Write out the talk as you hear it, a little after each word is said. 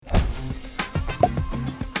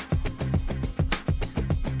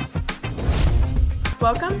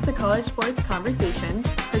Welcome to College Sports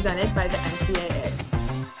Conversations presented by the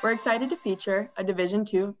NCAA. We're excited to feature a Division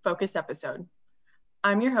II focused episode.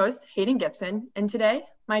 I'm your host, Hayden Gibson, and today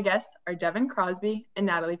my guests are Devin Crosby and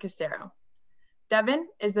Natalie Castero. Devin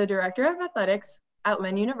is the Director of Athletics at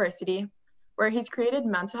Lynn University, where he's created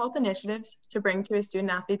mental health initiatives to bring to his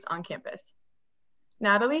student athletes on campus.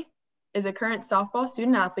 Natalie is a current softball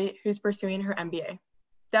student athlete who's pursuing her MBA.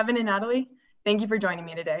 Devin and Natalie, thank you for joining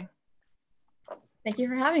me today. Thank you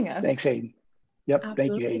for having us. Thanks, Hayden. Yep, Absolutely.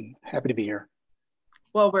 Thank you, Hayden. Happy to be here.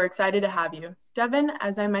 Well, we're excited to have you. Devin,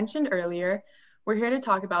 as I mentioned earlier, we're here to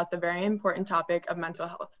talk about the very important topic of mental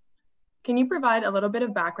health. Can you provide a little bit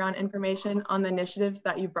of background information on the initiatives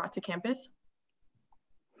that you've brought to campus?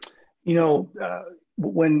 You know,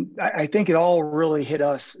 when I think it all really hit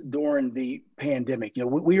us during the pandemic,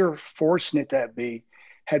 we were fortunate to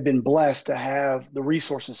had been blessed to have the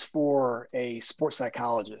resources for a sports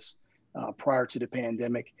psychologist prior to the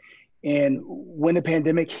pandemic. And when the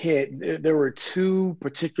pandemic hit, there were two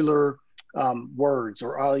particular words,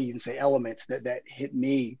 or I'll even say elements that hit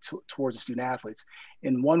me towards the student athletes.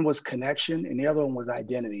 And one was connection and the other one was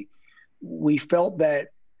identity. We felt that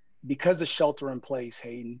because of shelter in place,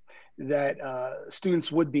 Hayden, that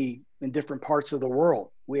students would be in different parts of the world.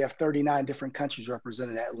 We have 39 different countries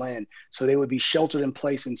represented at Lynn. So they would be sheltered in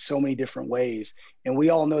place in so many different ways. And we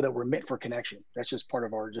all know that we're meant for connection. That's just part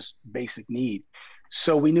of our just basic need.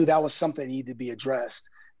 So we knew that was something that needed to be addressed.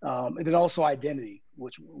 And then also identity,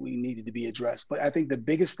 which we needed to be addressed. But I think the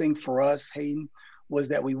biggest thing for us, Hayden, was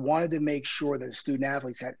that we wanted to make sure that the student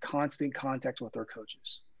athletes had constant contact with their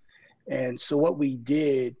coaches. And so what we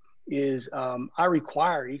did is I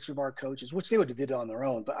required each of our coaches, which they would have did on their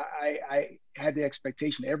own, but I had the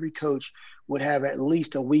expectation every coach would have at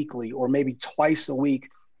least a weekly or maybe twice a week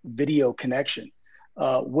video connection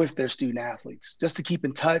with their student athletes, just to keep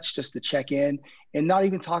in touch, just to check in and not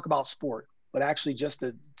even talk about sport, but actually just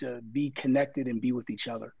to be connected and be with each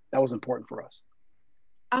other. That was important for us.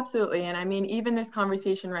 Absolutely. And I mean, even this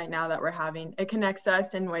conversation right now that we're having, it connects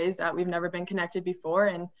us in ways that we've never been connected before.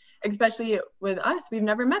 And especially with us, we've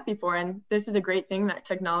never met before. And this is a great thing that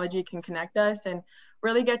technology can connect us and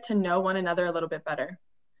really get to know one another a little bit better.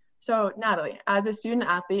 So Natalie, as a student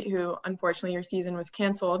athlete who unfortunately your season was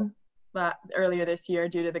canceled earlier this year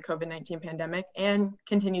due to the COVID-19 pandemic and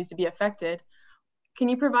continues to be affected, can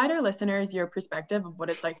you provide our listeners your perspective of what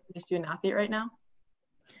it's like to be a student athlete right now?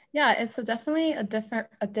 Yeah, it's definitely a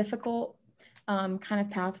difficult kind of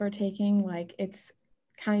path we're taking. Like it's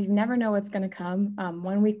kind of, you never know what's going to come.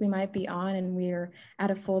 1 week we might be on and we're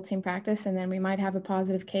at a full team practice, and then we might have a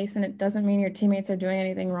positive case, and it doesn't mean your teammates are doing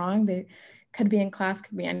anything wrong. They could be in class,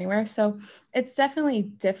 could be anywhere. So it's definitely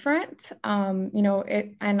different.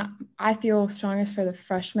 And I feel strongest for the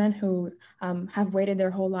freshmen who have waited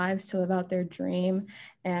their whole lives to live out their dream,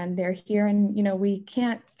 and they're here, and we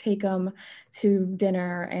can't take them to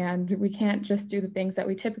dinner, and we can't just do the things that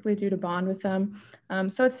we typically do to bond with them.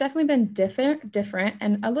 So it's definitely been different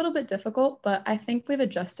and a little bit difficult, but I think we've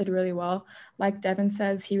adjusted really well. Like Devin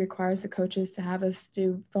says, he requires the coaches to have us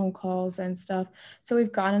do phone calls and stuff. So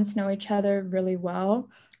we've gotten to know each other really well.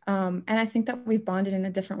 And I think that we've bonded in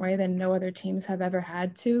a different way than no other teams have ever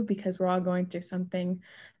had to, because we're all going through something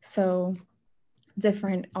so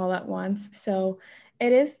different all at once. So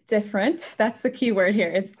it is different. That's the key word here.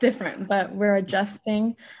 It's different, but we're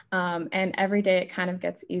adjusting, and every day it kind of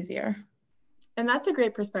gets easier. And that's a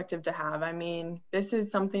great perspective to have. I mean, this is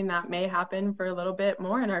something that may happen for a little bit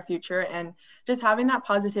more in our future, and just having that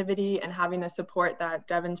positivity and having the support that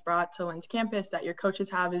Devin's brought to Lynn's campus, that your coaches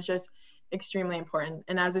have, is just extremely important.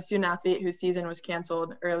 And as a student athlete whose season was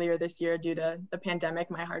canceled earlier this year due to the pandemic,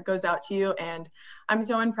 my heart goes out to you. And I'm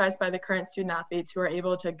so impressed by the current student athletes who are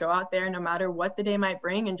able to go out there no matter what the day might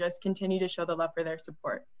bring and just continue to show the love for their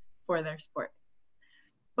sport.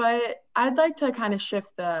 But I'd like to kind of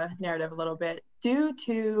shift the narrative a little bit. Due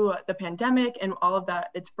to the pandemic and all of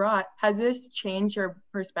that it's brought, has this changed your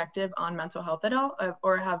perspective on mental health at all?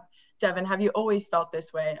 Or Devin, have you always felt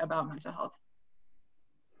this way about mental health?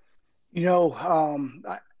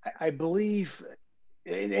 I believe,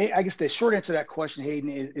 I guess the short answer to that question, Hayden,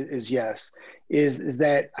 is yes, is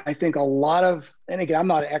that I think a lot of, and again, I'm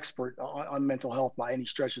not an expert on mental health by any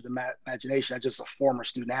stretch of the imagination. I'm just a former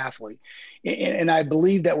student athlete. And I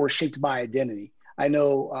believe that we're shaped by identity. I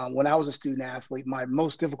know when I was a student athlete, my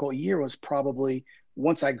most difficult year was probably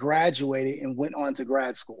once I graduated and went on to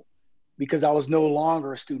grad school, because I was no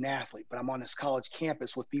longer a student athlete, but I'm on this college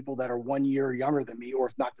campus with people that are 1 year younger than me, or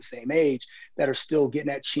if not the same age, that are still getting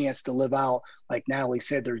that chance to live out, like Natalie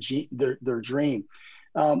said, their dream.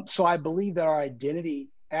 So I believe that our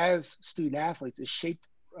identity as student athletes is shaped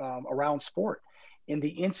around sport. In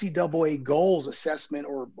the NCAA goals assessment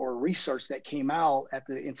or research that came out at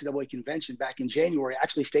the NCAA convention back in January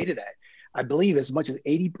actually stated that. I believe as much as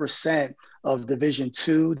 80% of Division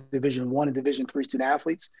II, Division I, and Division III student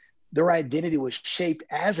athletes, their identity was shaped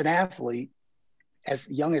as an athlete as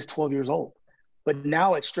young as 12 years old. But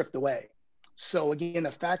now it's stripped away. So again,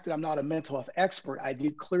 the fact that I'm not a mental health expert, I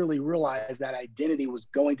did clearly realize that identity was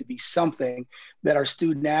going to be something that our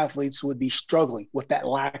student athletes would be struggling with that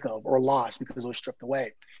lack of or loss because it was stripped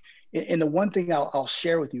away. And the one thing I'll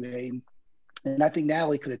share with you, Hayden, and I think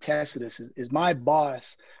Natalie could attest to this, is my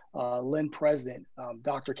boss, Lynn President,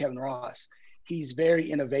 Dr. Kevin Ross. He's very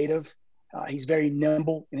innovative. He's very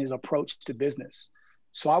nimble in his approach to business.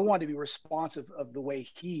 So I wanted to be responsive of the way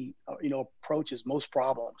he, approaches most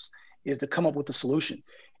problems, is to come up with a solution.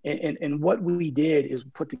 And what we did is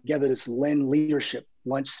put together this Lynn Leadership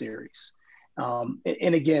Lunch Series.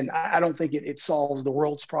 And again, I don't think it solves the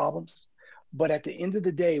world's problems, but at the end of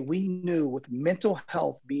the day, we knew with mental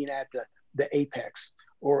health being at the apex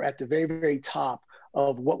or at the very, very top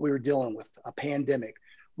of what we were dealing with, a pandemic,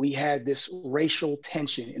 we had this racial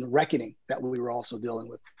tension and reckoning that we were also dealing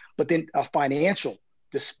with, but then a financial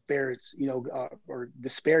disparities, or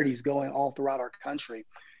disparities going all throughout our country.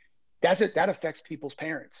 That affects people's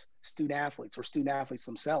parents, student athletes, or student athletes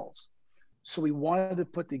themselves. So we wanted to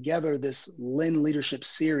put together this Lynn Leadership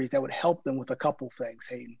Series that would help them with a couple things,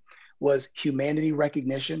 Hayden, was humanity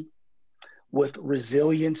recognition, with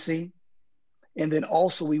resiliency, and then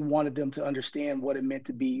also we wanted them to understand what it meant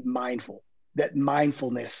to be mindful, that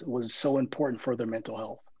mindfulness was so important for their mental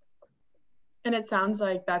health. And it sounds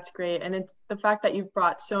like that's great. And it's the fact that you've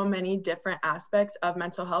brought so many different aspects of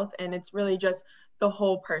mental health, and it's really just the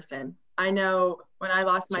whole person. I know when I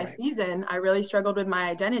lost my season, I really struggled with my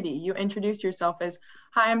identity. You introduced yourself as,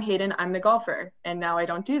 hi, I'm Hayden, I'm the golfer. And now I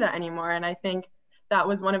don't do that anymore. And I think that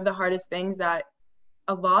was one of the hardest things that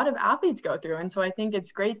a lot of athletes go through. And so I think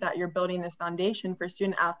it's great that you're building this foundation for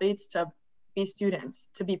student athletes to be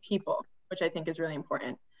students, to be people, which I think is really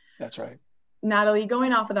important. That's right. Natalie,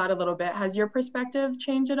 going off of that a little bit, has your perspective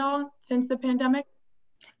changed at all since the pandemic?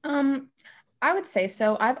 I would say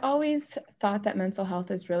so. I've always thought that mental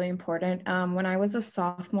health is really important. When I was a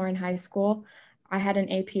sophomore in high school, I had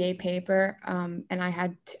an APA paper, and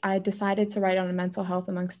I decided to write on mental health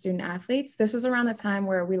among student athletes. This was around the time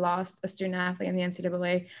where we lost a student athlete in the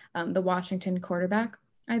NCAA, the Washington quarterback,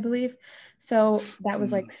 I believe. So that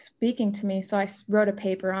was like speaking to me. So I wrote a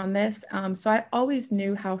paper on this. So I always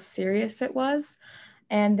knew how serious it was.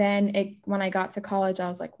 And then when I got to college, I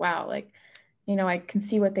was like, wow, I can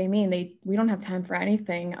see what they mean. We don't have time for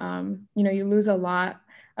anything. You lose a lot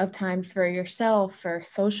of time for yourself, for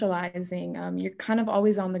socializing. You're kind of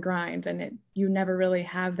always on the grind, and you never really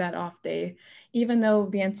have that off day. Even though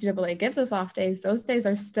the NCAA gives us off days, those days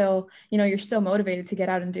are still, you're still motivated to get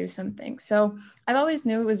out and do something. So I've always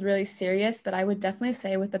knew it was really serious, but I would definitely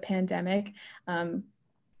say with the pandemic,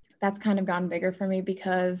 that's kind of gotten bigger for me,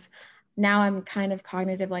 because now I'm kind of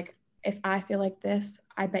cognitive, like, if I feel like this,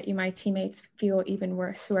 I bet you my teammates feel even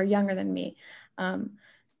worse who are younger than me.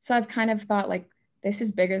 So I've kind of thought, like, this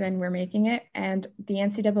is bigger than we're making it. And the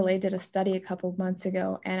NCAA did a study a couple of months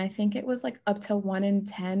ago, and I think it was like up to 1 in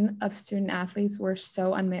 10 of student athletes were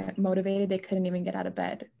so unmotivated they couldn't even get out of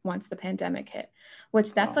bed once the pandemic hit,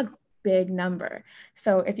 which that's a big number.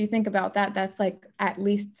 So if you think about that, that's like at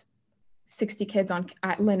least 60 kids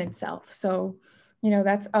at Lynn itself. So,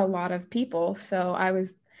 that's a lot of people. So I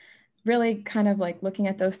was really kind of like looking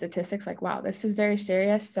at those statistics, like, wow, this is very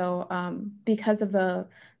serious. So because of the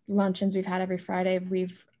luncheons we've had every Friday,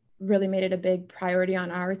 we've really made it a big priority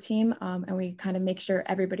on our team, and we kind of make sure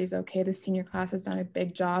everybody's okay. The senior class has done a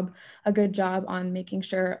good job on making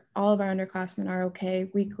sure all of our underclassmen are okay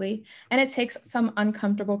weekly. And it takes some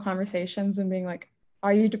uncomfortable conversations and being like,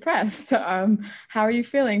 are you depressed? How are you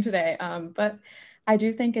feeling today? But I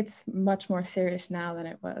do think it's much more serious now than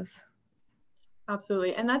it was.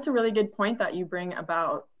 Absolutely. And that's a really good point that you bring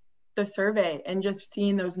about the survey and just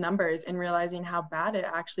seeing those numbers and realizing how bad it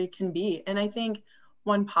actually can be. And I think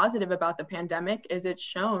one positive about the pandemic is it's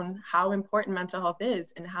shown how important mental health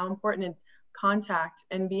is and how important contact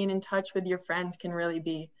and being in touch with your friends can really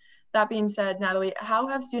be. That being said, Natalie, how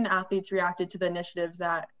have student athletes reacted to the initiatives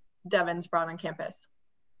that Devon's brought on campus?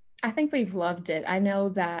 I think we've loved it. I know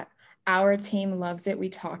that our team loves it. We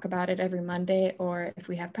talk about it every Monday, or if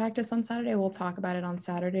we have practice on Saturday, we'll talk about it on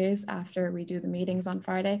Saturdays after we do the meetings on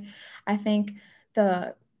Friday. I think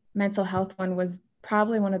the mental health one was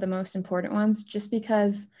probably one of the most important ones, just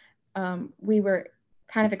because we were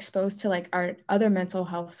kind of exposed to like our other mental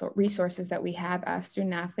health resources that we have as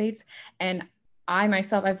student athletes. And I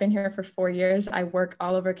myself, I've been here for 4 years. I work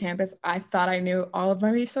all over campus. I thought I knew all of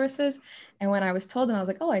my resources. And when I was told them, I was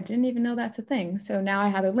like, oh, I didn't even know that's a thing. So now I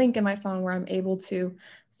have a link in my phone where I'm able to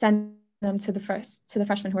send them to the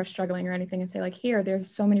freshmen who are struggling or anything and say like, here, there's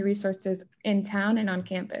so many resources in town and on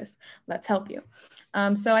campus. Let's help you.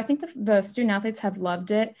 So I think the student athletes have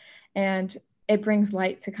loved it, and it brings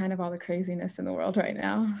light to kind of all the craziness in the world right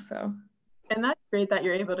now. So. And that's great that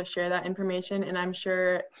you're able to share that information. And I'm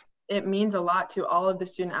sure it means a lot to all of the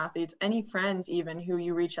student athletes, any friends even who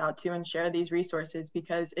you reach out to and share these resources,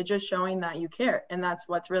 because it's just showing that you care. And that's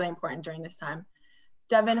what's really important during this time.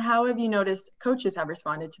 Devin, how have you noticed coaches have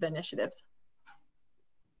responded to the initiatives?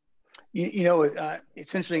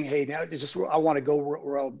 It's interesting. Hey, now I want to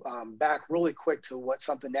go back really quick to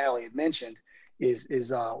something Natalie had mentioned.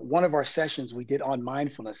 Is one of our sessions we did on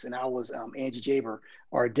mindfulness, and I was Angie Jaber,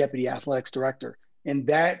 our deputy athletics director, and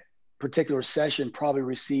that particular session probably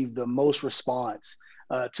received the most response,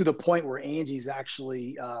 to the point where Angie's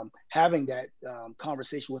actually having that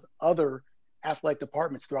conversation with other athletic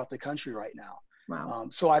departments throughout the country right now. Wow.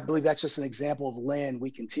 So I believe that's just an example of Lynn. We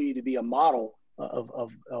continue to be a model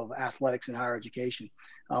of athletics and higher education.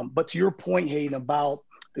 But to your point, Hayden, about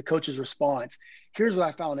the coach's response, here's what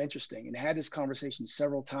I found interesting, and had this conversation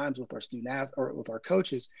several times with our with our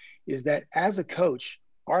coaches, is that as a coach,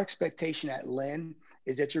 our expectation at Lynn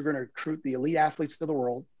is that you're going to recruit the elite athletes of the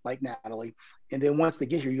world, like Natalie, and then once they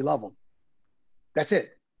get here, you love them. That's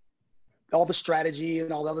it. All the strategy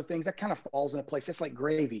and all the other things, that kind of falls into place. That's like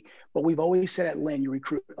gravy. But we've always said at Lynn, you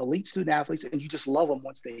recruit elite student athletes and you just love them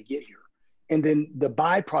once they get here. And then the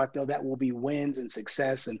byproduct of that will be wins and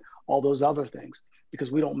success and all those other things, because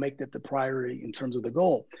we don't make that the priority in terms of the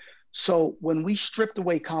goal. So when we stripped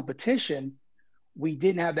away competition, we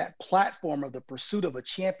didn't have that platform of the pursuit of a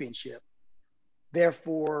championship.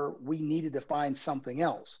 Therefore, we needed to find something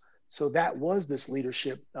else. So that was this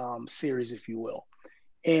leadership series, if you will.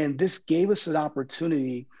 And this gave us an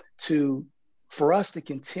opportunity for us to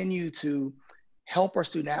continue to help our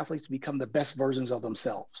student athletes become the best versions of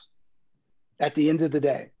themselves at the end of the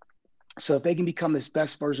day. So if they can become this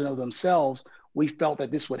best version of themselves, we felt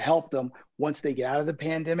that this would help them once they get out of the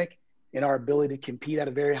pandemic in our ability to compete at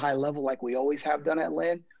a very high level like we always have done at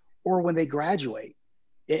Lynn, or when they graduate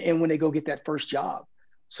and when they go get that first job.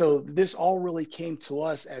 So this all really came to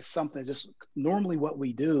us as something, just normally what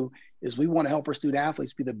we do is we want to help our student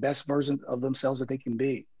athletes be the best version of themselves that they can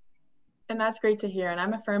be. And that's great to hear. And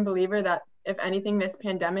I'm a firm believer that if anything, this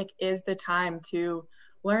pandemic is the time to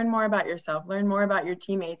learn more about yourself, learn more about your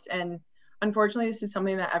teammates. And unfortunately, this is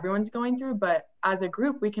something that everyone's going through, but as a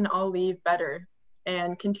group, we can all leave better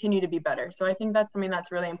and continue to be better. So I think that's something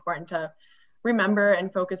that's really important to remember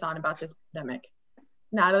and focus on about this pandemic.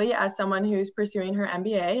 Natalie, as someone who's pursuing her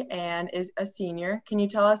MBA and is a senior, can you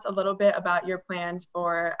tell us a little bit about your plans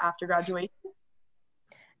for after graduation?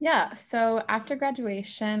 Yeah, so after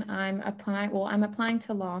graduation, I'm applying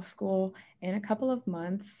to law school in a couple of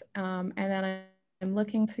months, and then I'm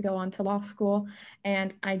looking to go on to law school,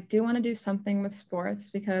 and I do want to do something with sports,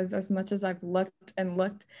 because as much as I've looked and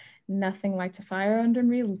looked, nothing lights a fire under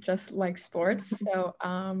me, just like sports. So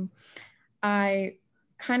I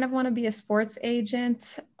kind of want to be a sports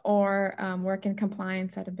agent or work in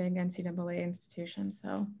compliance at a big NCAA institution.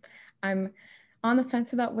 So I'm on the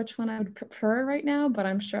fence about which one I would prefer right now, but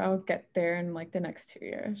I'm sure I'll get there in like the next 2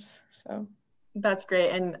 years. So that's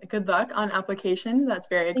great, and good luck on applications. That's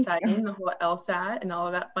very exciting, the whole LSAT and all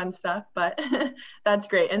of that fun stuff, but that's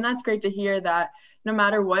great. And that's great to hear that no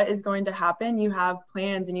matter what is going to happen, you have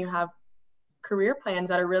plans and you have career plans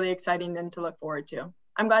that are really exciting and to look forward to.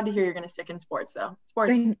 I'm glad to hear you're going to stick in sports though.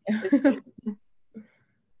 Sports.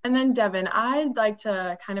 And then Devin, I'd like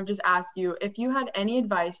to kind of just ask you if you had any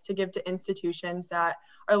advice to give to institutions that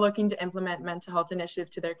are looking to implement mental health initiative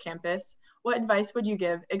to their campus. What advice would you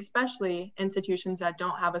give, especially institutions that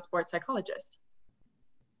don't have a sports psychologist?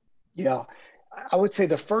 Yeah, I would say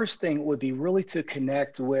the first thing would be really to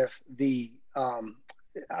connect with the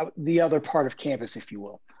other part of campus, if you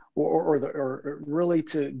will, or really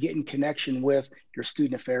to get in connection with your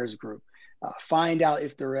student affairs group. Find out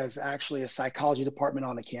if there is actually a psychology department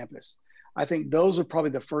on the campus. I think those are probably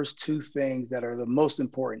the first two things that are the most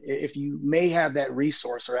important. If you may have that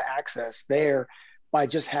resource or access there by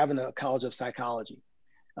just having a college of psychology.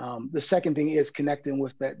 The second thing is connecting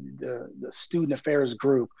with the student affairs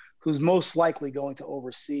group, who's most likely going to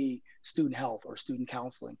oversee student health or student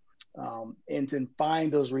counseling. And then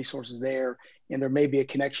find those resources there, and there may be a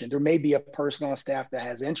connection. There may be a person on staff that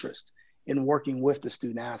has interest in working with the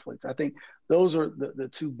student athletes. I think those are the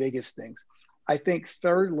two biggest things. I think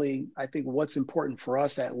thirdly, what's important for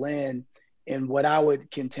us at Lynn, And what I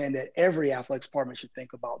would contend that every athletics department should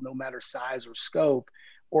think about, no matter size or scope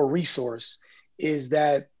or resource, is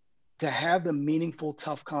that to have the meaningful,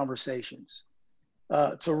 tough conversations,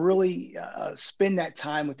 to really spend that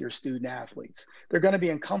time with your student athletes. They're going to be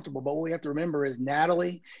uncomfortable, but what we have to remember is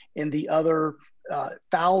Natalie and the other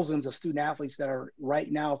thousands of student athletes that are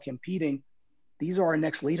right now competing, these are our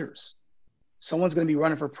next leaders. Someone's going to be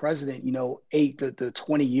running for president, 8 to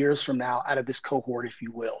 20 years from now out of this cohort, if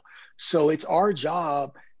you will. So it's our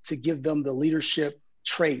job to give them the leadership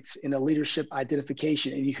traits and the leadership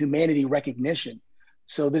identification and humanity recognition.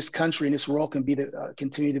 So this country and this world can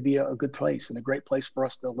continue to be a good place and a great place for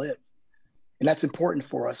us to live. And that's important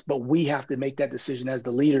for us, but we have to make that decision as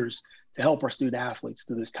the leaders to help our student athletes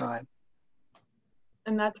through this time.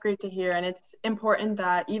 And that's great to hear. And it's important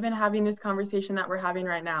that even having this conversation that we're having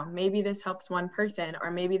right now, maybe this helps one person, or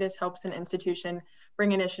maybe this helps an institution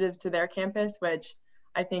bring initiatives to their campus, which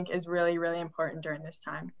I think is really, really important during this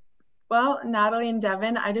time. Well, Natalie and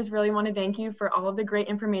Devin, I just really want to thank you for all of the great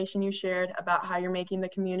information you shared about how you're making the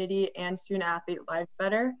community and student athlete lives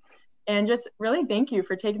better. And just really thank you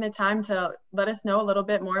for taking the time to let us know a little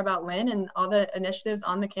bit more about Lynn and all the initiatives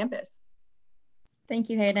on the campus. Thank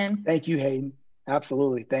you, Hayden. Thank you, Hayden.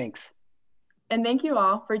 Absolutely. Thanks. And thank you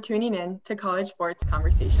all for tuning in to College Sports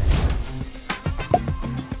Conversations.